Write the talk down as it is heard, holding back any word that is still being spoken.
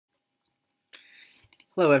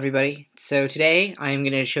Hello everybody. So today I'm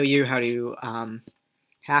going to show you how to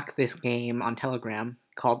hack this game on Telegram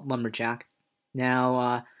called Lumberjack.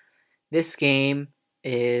 Now this game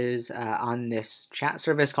is on this chat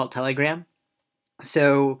service called Telegram.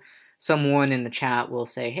 So someone in the chat will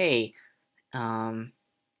say, hey,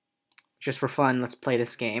 just for fun, let's play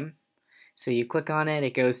this game. So you click on it,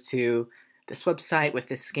 it goes to this website with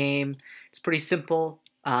this game. It's pretty simple.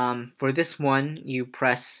 For this one, you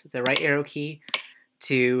press the right arrow key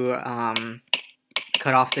to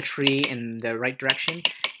cut off the tree in the right direction.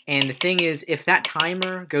 And the thing is, if that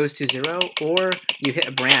timer goes to 0 or you hit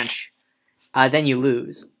a branch, then you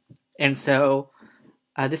lose. And so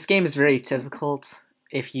this game is very difficult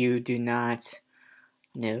if you do not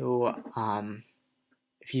know,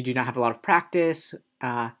 if you do not have a lot of practice.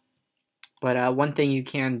 But one thing you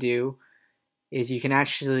can do is you can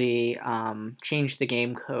actually change the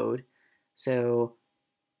game code. So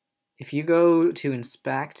if you go to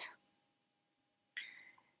inspect,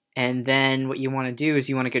 and then what you want to do is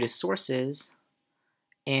you want to go to sources,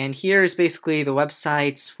 and here is basically the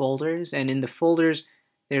website's folders, and in the folders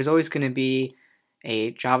there's always going to be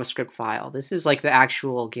a JavaScript file. This is like the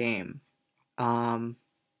actual game.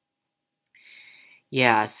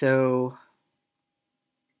 Yeah, so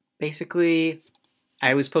basically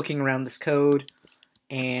I was poking around this code,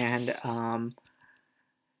 and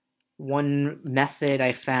one method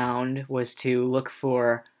I found was to look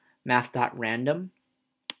for math.random.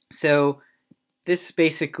 So this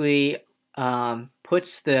basically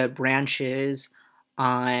puts the branches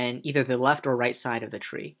on either the left or right side of the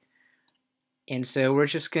tree. And so we're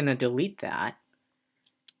just going to delete that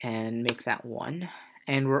and make that 1.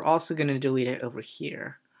 And we're also going to delete it over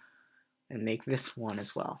here and make this 1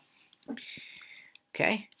 as well.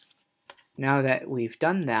 Okay, now that we've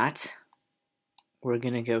done that, we're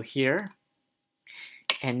going to go here,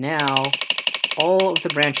 and now all of the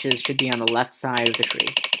branches should be on the left side of the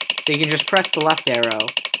tree. So you can just press the left arrow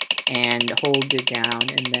and hold it down,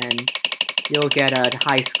 and then you'll get a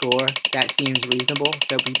high score. That seems reasonable,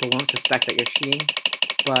 so people won't suspect that you're cheating,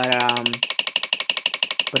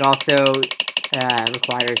 but also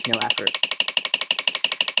requires no effort.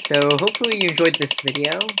 So hopefully you enjoyed this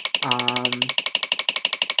video,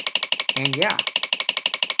 and yeah.